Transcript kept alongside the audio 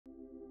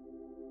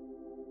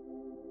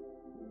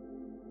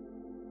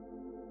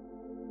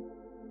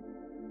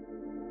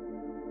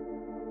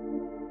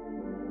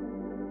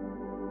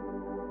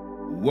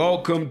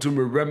Welcome to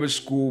Mirema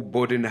School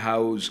Boarding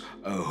House,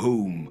 a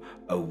home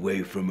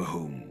away from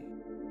home.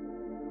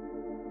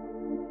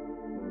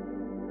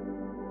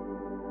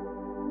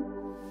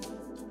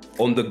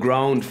 On the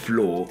ground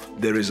floor,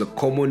 there is a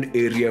common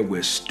area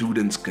where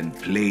students can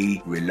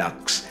play,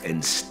 relax,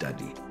 and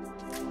study.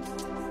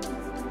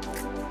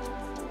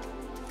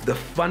 The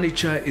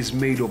furniture is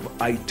made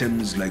of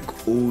items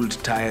like old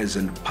tires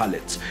and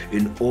pallets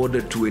in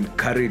order to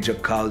encourage a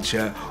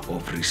culture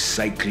of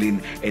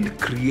recycling and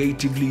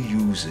creatively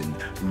using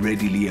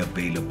readily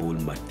available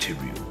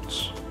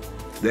materials.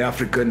 The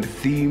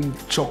African-themed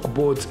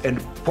chalkboards and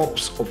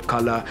pops of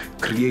color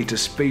create a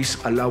space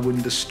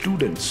allowing the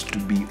students to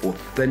be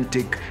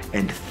authentic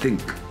and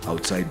think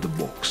outside the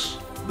box.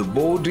 The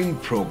boarding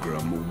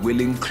program will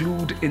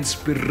include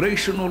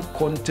inspirational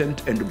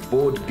content and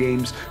board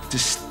games to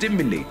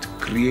stimulate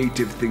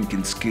creative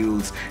thinking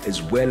skills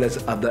as well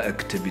as other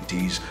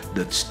activities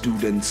that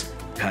students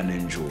can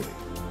enjoy.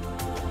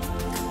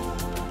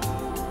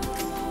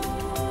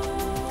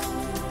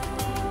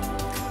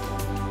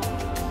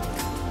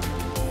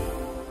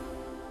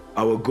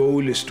 Our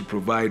goal is to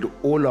provide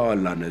all our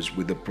learners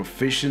with the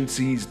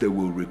proficiencies they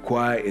will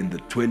require in the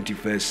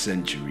 21st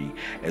century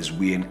as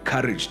we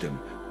encourage them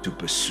to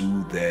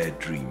pursue their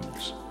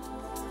dreams.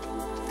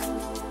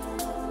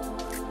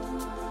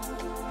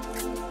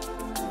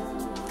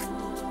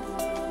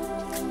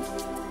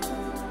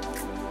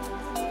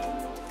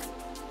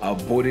 Our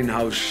boarding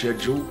house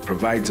schedule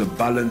provides a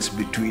balance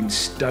between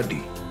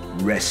study,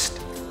 rest,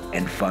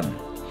 and fun,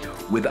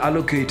 with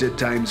allocated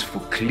times for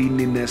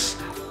cleanliness,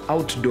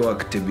 outdoor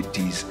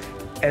activities,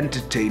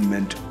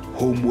 entertainment,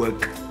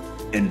 homework,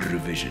 and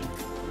revision.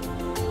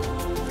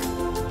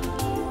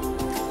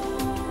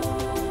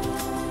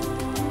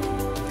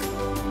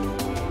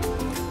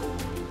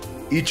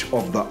 Each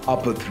of the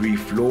upper 3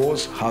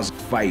 floors has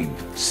 5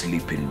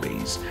 sleeping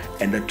bays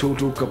and a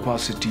total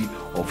capacity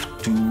of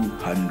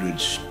 200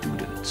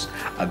 students.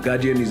 A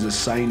guardian is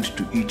assigned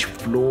to each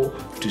floor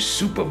to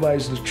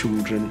supervise the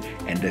children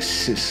and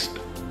assist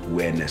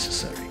where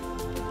necessary.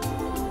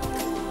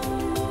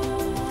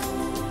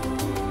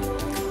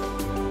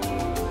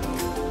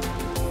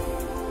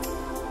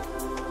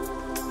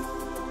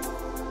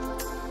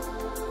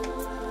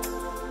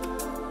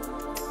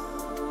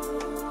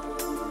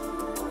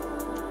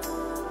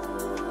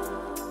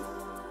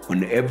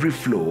 On every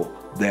floor,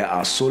 there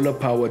are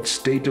solar-powered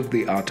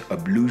state-of-the-art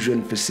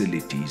ablution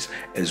facilities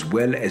as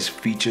well as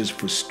features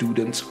for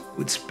students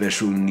with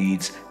special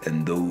needs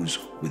and those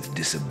with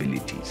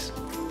disabilities.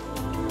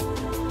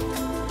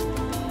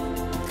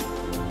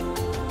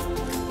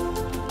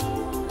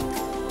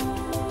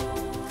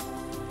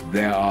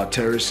 There are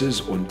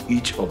terraces on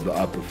each of the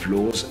upper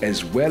floors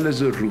as well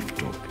as a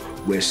rooftop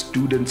where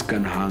students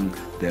can hang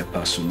their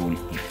personal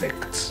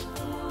effects.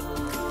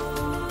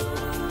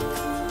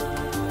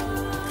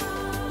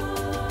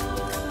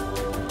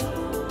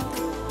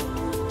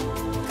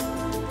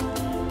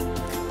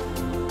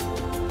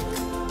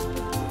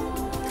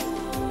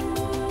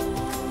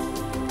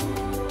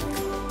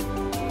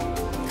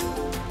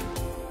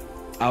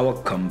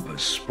 Our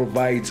campus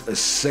provides a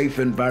safe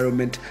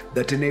environment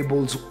that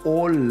enables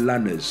all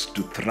learners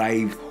to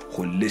thrive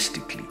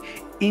holistically,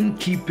 in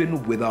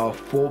keeping with our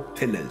 4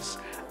 pillars: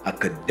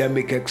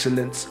 academic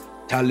excellence,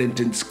 talent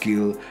and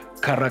skill,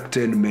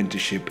 character and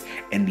mentorship,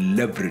 and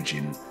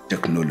leveraging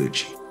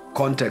technology.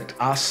 Contact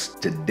us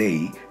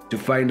today to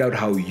find out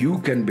how you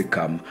can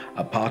become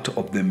a part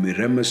of the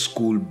Mirema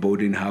School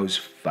Boarding House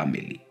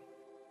family.